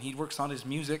scriptures, and he works on his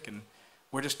music, and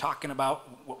we're just talking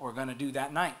about what we're going to do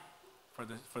that night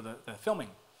for the filming.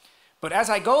 But as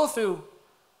I go through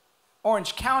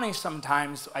Orange County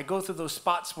sometimes, I go through those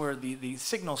spots where the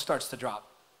signal starts to drop.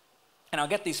 And I'll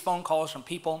get these phone calls from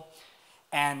people,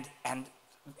 and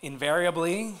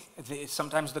invariably,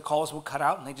 sometimes the calls will cut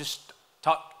out, and they just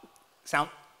sound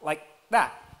like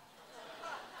that.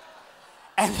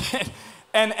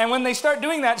 And when they start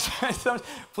doing that,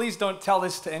 please don't tell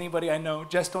this to anybody I know.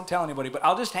 Just don't tell anybody. But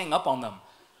I'll just hang up on them.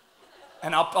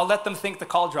 And I'll let them think the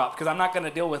call dropped, because I'm not going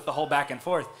to deal with the whole back and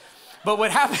forth. But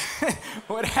what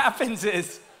happens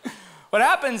is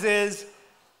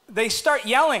they start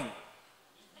yelling.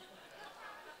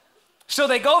 So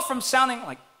they go from sounding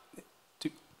like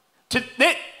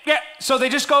so they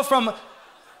just go from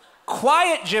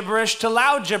quiet gibberish to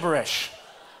loud gibberish.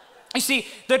 You see,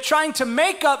 they're trying to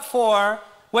make up for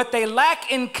what they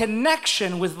lack in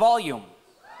connection with volume.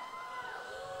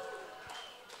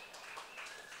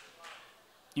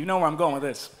 You know where I'm going with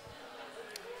this.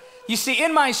 You see,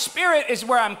 in my spirit is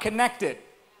where I'm connected.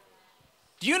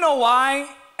 Do you know why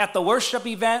at the worship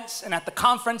events and at the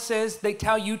conferences they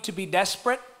tell you to be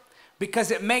desperate?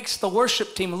 Because it makes the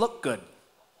worship team look good.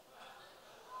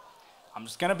 I'm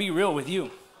just going to be real with you.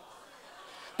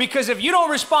 Because if you don't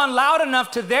respond loud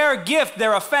enough to their gift,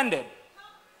 they're offended.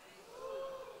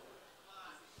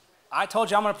 I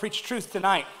told you I'm going to preach truth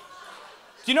tonight.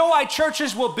 Do you know why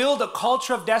churches will build a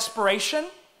culture of desperation?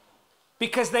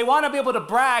 Because they want to be able to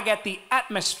brag at the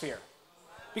atmosphere.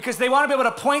 Because they want to be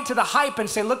able to point to the hype and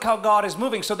say, look how God is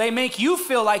moving. So they make you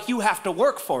feel like you have to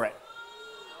work for it.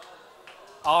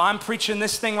 Oh, I'm preaching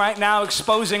this thing right now,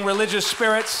 exposing religious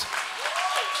spirits.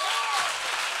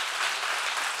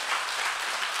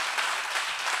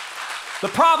 The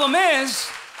problem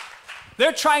is,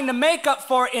 they're trying to make up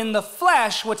for in the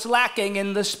flesh what's lacking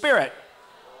in the spirit.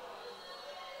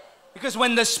 Because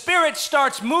when the spirit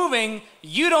starts moving,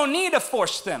 you don't need to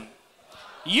force them.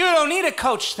 You don't need to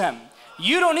coach them.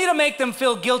 You don't need to make them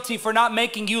feel guilty for not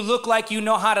making you look like you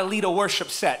know how to lead a worship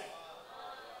set.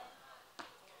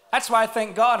 That's why I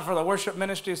thank God for the worship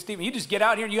ministry of Stephen. You just get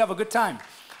out here and you have a good time.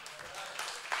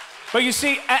 But you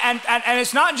see, and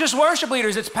it's not just worship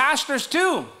leaders, it's pastors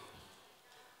too.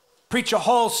 Preach a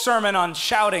whole sermon on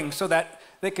shouting so that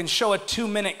they can show a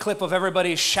 2-minute clip of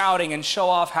everybody shouting and show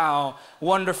off how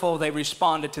wonderful they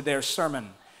responded to their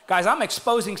sermon. Guys, I'm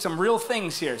exposing some real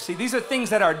things here. See, these are things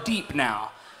that are deep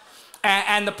now.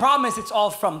 And the problem is it's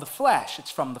all from the flesh.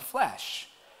 It's from the flesh.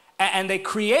 And they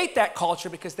create that culture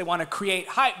because they want to create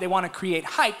hype. They want to create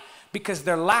hype because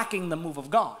they're lacking the move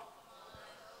of God.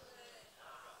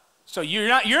 So you're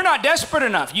not desperate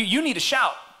enough. You need to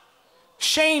shout.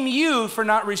 Shame you for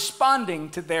not responding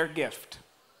to their gift.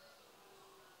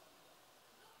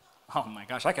 Oh my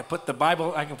gosh, I can put the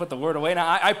Bible, I can put the word away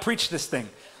now. I preach this thing.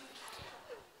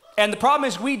 And the problem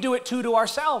is we do it too to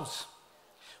ourselves.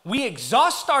 We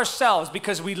exhaust ourselves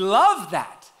because we love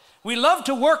that. We love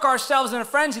to work ourselves in a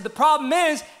frenzy. The problem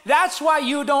is that's why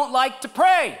you don't like to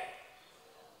pray.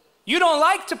 You don't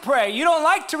like to pray. You don't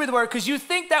like to read the word because you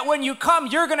think that when you come,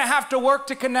 you're going to have to work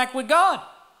to connect with God.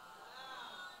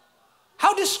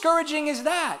 How discouraging is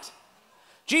that?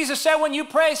 Jesus said when you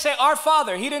pray, say, Our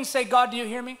Father. He didn't say, God, do you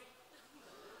hear me?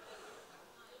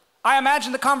 I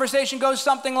imagine the conversation goes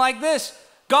something like this.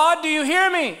 God, do you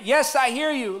hear me? Yes, I hear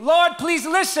you. Lord, please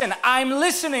listen. I'm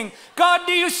listening. God,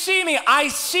 do you see me? I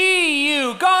see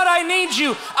you. God, I need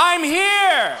you. I'm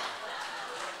here.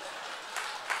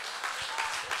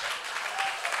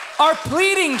 Our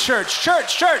pleading, church.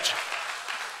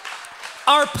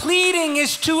 Our pleading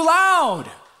is too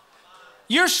loud.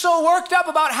 You're so worked up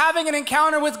about having an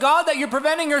encounter with God that you're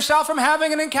preventing yourself from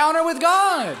having an encounter with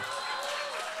God.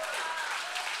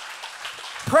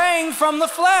 Praying from the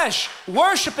flesh,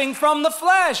 worshiping from the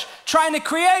flesh, trying to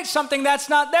create something that's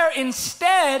not there.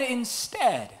 Instead,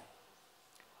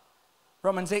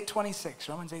 Romans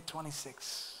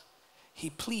 8:26, he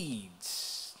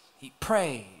pleads, he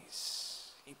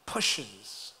prays, he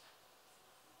pushes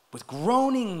with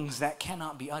groanings that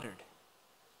cannot be uttered.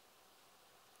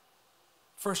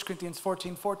 1 Corinthians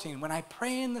 14:14, when I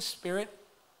pray in the Spirit,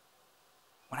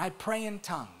 when I pray in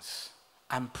tongues,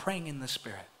 I'm praying in the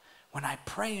Spirit. When I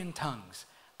pray in tongues,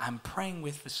 I'm praying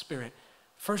with the Spirit.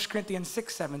 1 Corinthians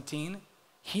 6:17,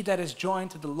 he that is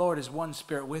joined to the Lord is one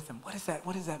spirit with him. What does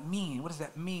that mean? What does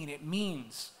that mean? It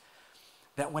means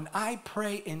that when I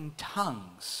pray in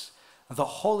tongues, the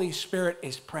Holy Spirit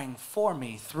is praying for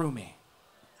me, through me.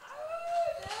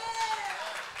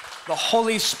 The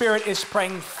Holy Spirit is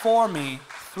praying for me,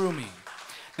 through me.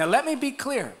 Now let me be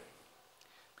clear,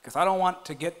 because I don't want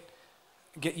to get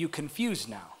you confused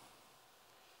now.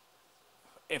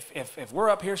 If we're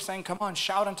up here saying, come on,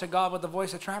 shout unto God with the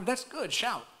voice of triumph, that's good,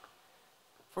 shout.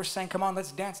 If we're saying, come on,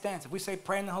 let's dance, dance. If we say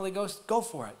pray in the Holy Ghost, go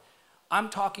for it. I'm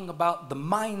talking about the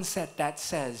mindset that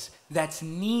says that's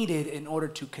needed in order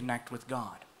to connect with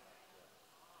God.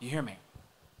 You hear me?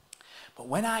 But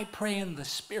when I pray in the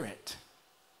Spirit,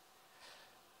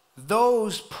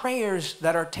 those prayers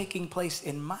that are taking place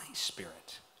in my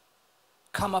spirit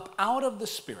come up out of the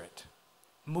Spirit,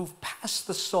 move past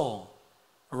the soul,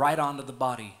 right onto the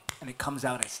body, and it comes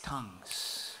out as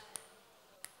tongues.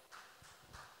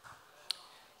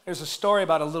 There's a story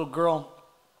about a little girl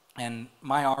in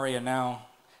my area now.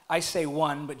 I say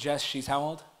 1, but Jess, she's how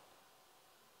old?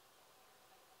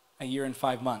 A year and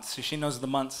 5 months. So she knows the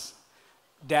months.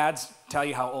 Dads tell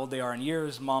you how old they are in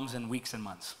years, moms in weeks and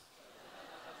months.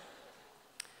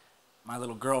 My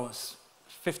little girl is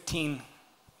 15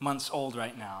 months old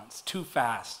right now. It's too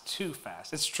fast, too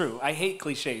fast. It's true. I hate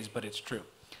cliches, but it's true.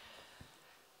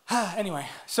 Anyway,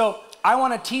 so I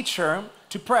want to teach her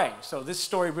to pray. So this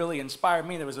story really inspired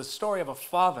me. There was a story of a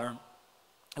father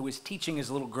who was teaching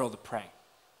his little girl to pray.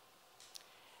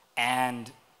 And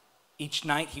each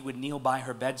night he would kneel by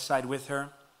her bedside with her,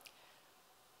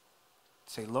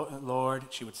 say, Lord,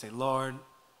 she would say, Lord,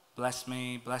 bless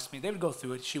me, bless me. They would go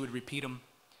through it. She would repeat them.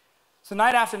 So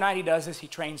night after night he does this. He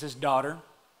trains his daughter.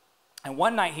 And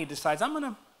one night he decides, I'm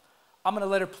gonna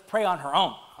let her pray on her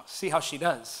own. I'll see how she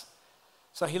does.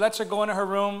 So he lets her go into her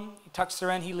room, he tucks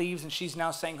her in, he leaves, and she's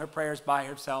now saying her prayers by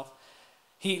herself.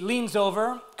 He leans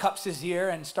over, cups his ear,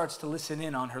 and starts to listen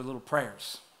in on her little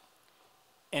prayers.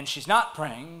 And she's not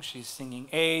praying, she's singing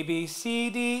A, B, C,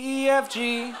 D, E, F,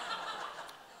 G.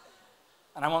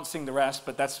 And I won't sing the rest,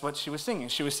 but that's what she was singing.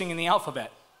 She was singing the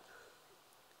alphabet.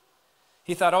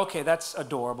 He thought, okay, that's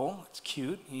adorable, it's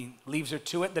cute. He leaves her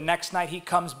to it. The next night he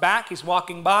comes back, he's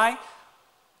walking by,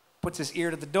 puts his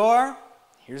ear to the door,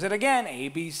 hears it again, A,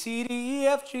 B, C, D, E,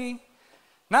 F, G.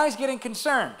 Now he's getting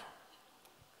concerned.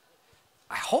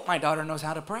 I hope my daughter knows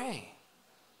how to pray.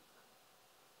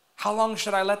 How long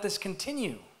should I let this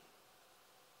continue?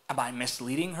 Am I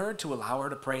misleading her to allow her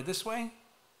to pray this way?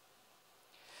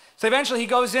 So eventually he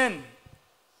goes in.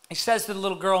 He says to the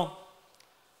little girl,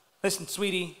 listen,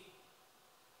 sweetie,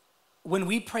 when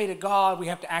we pray to God, we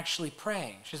have to actually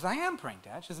pray. She says, I am praying,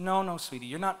 Dad. She says, no, sweetie,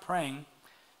 you're not praying.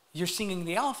 You're singing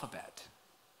the alphabet.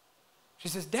 She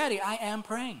says, Daddy, I am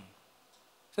praying.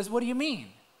 He says, what do you mean?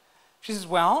 She says,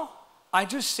 well, I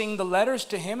just sing the letters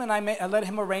to him and I let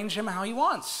him arrange them how he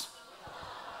wants.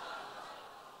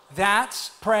 That's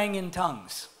praying in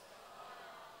tongues.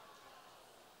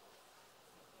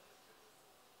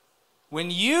 When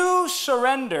you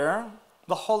surrender,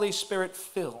 the Holy Spirit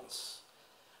fills.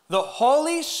 The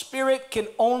Holy Spirit can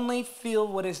only fill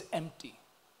what is empty.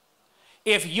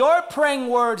 If you're praying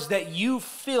words that you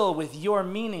fill with your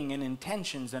meaning and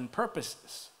intentions and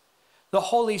purposes, the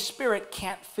Holy Spirit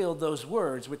can't fill those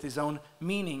words with his own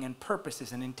meaning and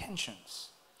purposes and intentions.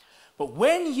 But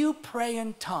when you pray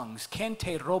in tongues,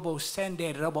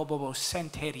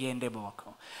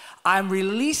 I'm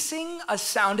releasing a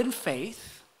sound in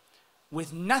faith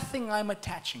with nothing I'm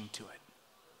attaching to it.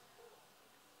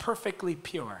 Perfectly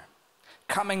pure,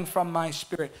 coming from my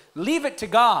spirit. Leave it to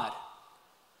God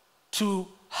to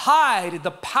hide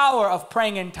the power of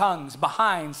praying in tongues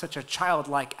behind such a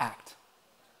childlike act.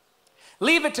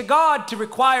 Leave it to God to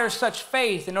require such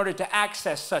faith in order to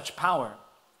access such power.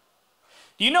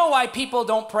 Do you know why people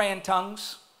don't pray in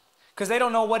tongues? Because they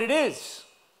don't know what it is.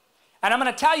 And I'm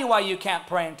going to tell you why you can't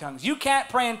pray in tongues. You can't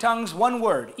pray in tongues, one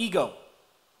word, ego.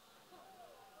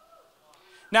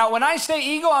 Now, when I say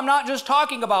ego, I'm not just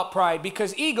talking about pride,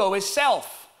 because ego is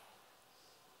self.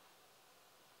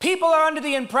 People are under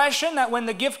the impression that when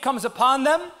the gift comes upon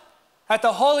them, that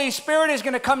the Holy Spirit is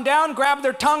going to come down, grab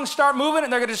their tongue, start moving,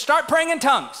 and they're going to start praying in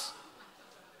tongues.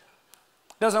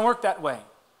 It doesn't work that way.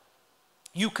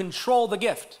 You control the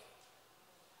gift.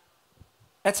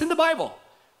 That's in the Bible.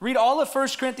 Read all of 1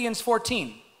 Corinthians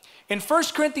 14. In 1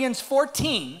 Corinthians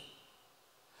 14,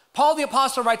 Paul the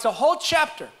Apostle writes a whole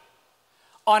chapter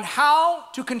on how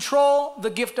to control the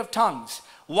gift of tongues.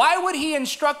 Why would he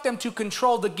instruct them to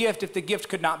control the gift if the gift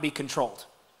could not be controlled?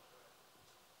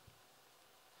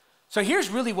 So here's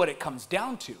really what it comes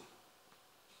down to.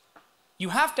 You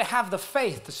have to have the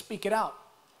faith to speak it out.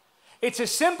 It's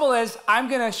as simple as I'm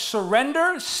going to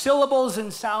surrender syllables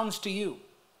and sounds to you.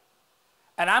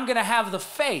 And I'm going to have the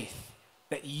faith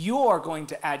that you're going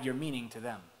to add your meaning to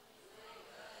them.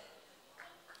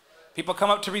 People come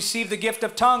up to receive the gift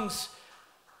of tongues.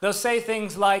 They'll say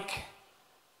things like,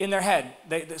 in their head,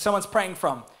 someone's praying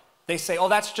from, they say, oh,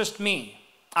 that's just me.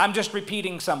 I'm just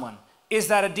repeating someone. Is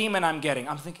that a demon I'm getting?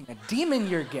 I'm thinking, a demon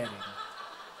you're getting?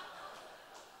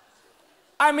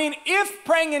 I mean, if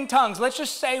praying in tongues, let's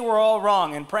just say we're all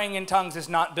wrong and praying in tongues is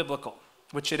not biblical,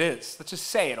 which it is. Let's just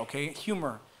say it, okay?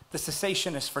 Humor the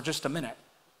cessationist for just a minute.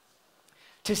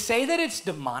 To say that it's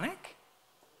demonic?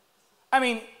 I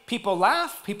mean, people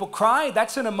laugh, people cry.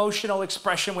 That's an emotional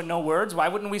expression with no words. Why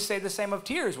wouldn't we say the same of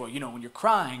tears? Well, you know, when you're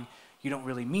crying, you don't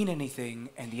really mean anything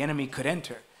and the enemy could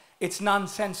enter. It's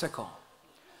nonsensical.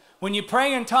 When you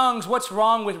pray in tongues, what's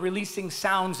wrong with releasing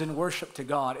sounds in worship to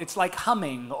God? It's like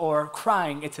humming or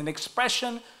crying. It's an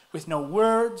expression with no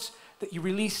words that you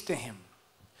release to Him.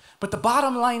 But the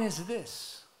bottom line is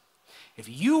this. If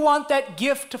you want that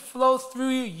gift to flow through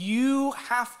you, you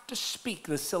have to speak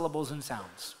the syllables and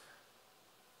sounds.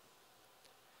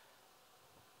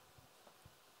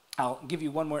 I'll give you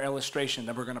one more illustration,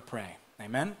 then we're going to pray.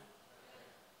 Amen?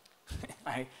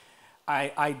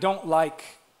 I don't like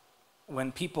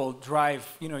when people drive,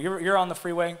 you know, you're on the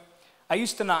freeway. I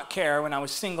used to not care. When I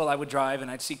was single, I would drive and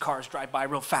I'd see cars drive by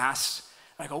real fast.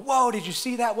 And I go, whoa, did you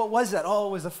see that? What was that? Oh,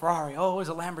 it was a Ferrari. Oh, it was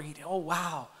a Lamborghini. Oh,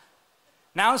 wow.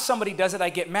 Now somebody does it, I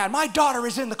get mad. My daughter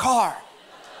is in the car.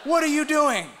 What are you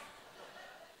doing?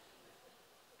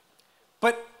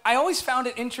 But I always found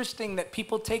it interesting that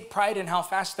people take pride in how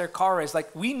fast their car is.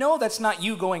 Like, we know that's not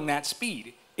you going that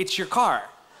speed. It's your car.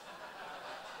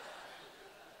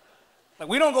 Like,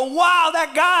 we don't go, wow,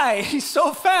 that guy, he's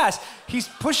so fast. He's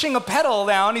pushing a pedal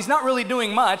down. He's not really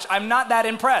doing much. I'm not that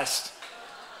impressed.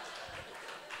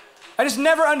 I just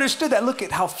never understood that. Look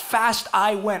at how fast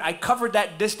I went. I covered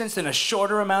that distance in a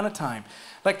shorter amount of time.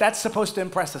 Like, that's supposed to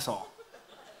impress us all.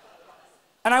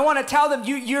 And I want to tell them,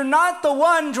 you're not the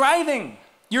one driving.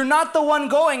 You're not the one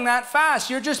going that fast.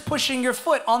 You're just pushing your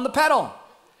foot on the pedal.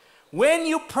 When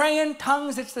you pray in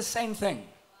tongues, it's the same thing.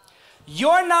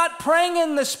 You're not praying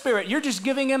in the Spirit. You're just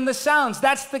giving Him the sounds.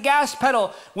 That's the gas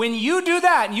pedal. When you do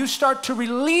that, you start to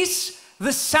release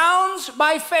the sounds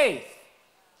by faith.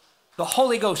 The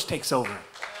Holy Ghost takes over.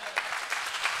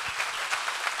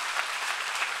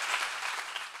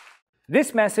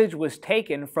 This message was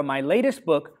taken from my latest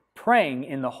book, Praying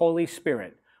in the Holy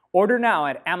Spirit. Order now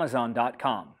at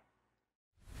Amazon.com.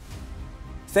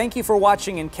 Thank you for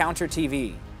watching Encounter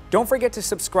TV. Don't forget to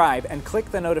subscribe and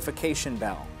click the notification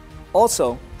bell.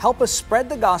 Also, help us spread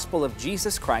the gospel of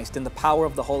Jesus Christ in the power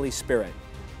of the Holy Spirit.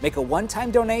 Make a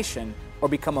one-time donation or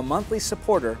become a monthly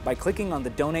supporter by clicking on the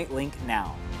donate link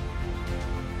now.